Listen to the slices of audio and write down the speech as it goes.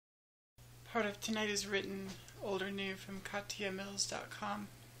Part of tonight is written, old or new, from KatiaMills.com.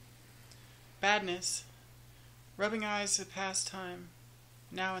 Badness. Rubbing eyes a pastime,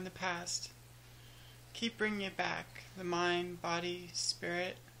 now in the past. Keep bringing it back, the mind, body,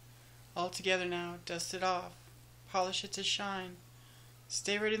 spirit, all together now, dust it off, polish it to shine.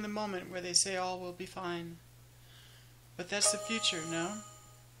 Stay right in the moment where they say all will be fine. But that's the future, no?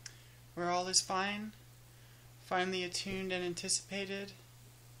 Where all is fine, finally attuned and anticipated.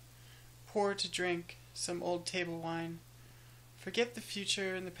 Pour to drink some old table wine. Forget the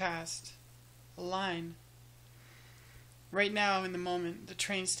future and the past. Align. Right now, in the moment, the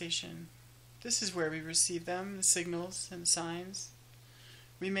train station. This is where we receive them, the signals and signs.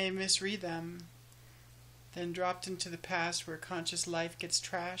 We may misread them, then dropped into the past where conscious life gets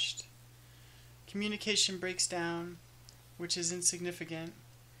trashed. Communication breaks down, which is insignificant.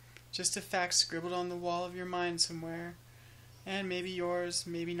 Just a fact scribbled on the wall of your mind somewhere, and maybe yours,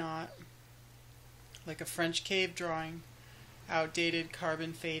 maybe not. Like a French cave drawing, outdated,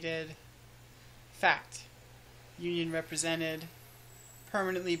 carbon faded. Fact. Union represented,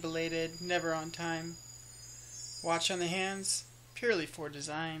 permanently belated, never on time. Watch on the hands, purely for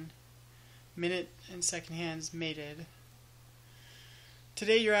design. Minute and second hands mated.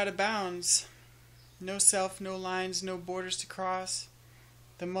 Today you're out of bounds. No self, no lines, no borders to cross.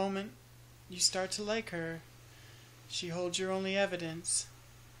 The moment you start to like her, she holds your only evidence.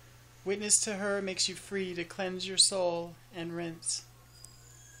 Witness to her makes you free to cleanse your soul and rinse.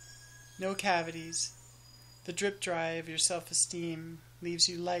 No cavities. The drip dry of your self-esteem leaves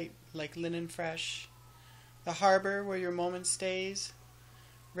you light like linen fresh. The harbor where your moment stays,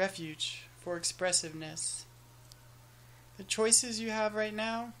 refuge for expressiveness. The choices you have right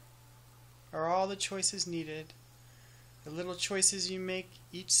now are all the choices needed. The little choices you make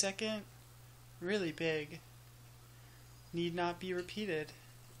each second, really big, need not be repeated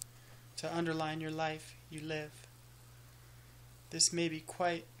to underline your life you live. This may be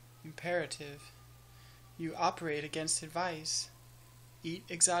quite imperative. You operate against advice. Eat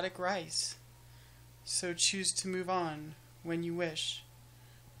exotic rice. So choose to move on when you wish.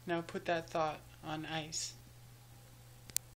 Now put that thought on ice.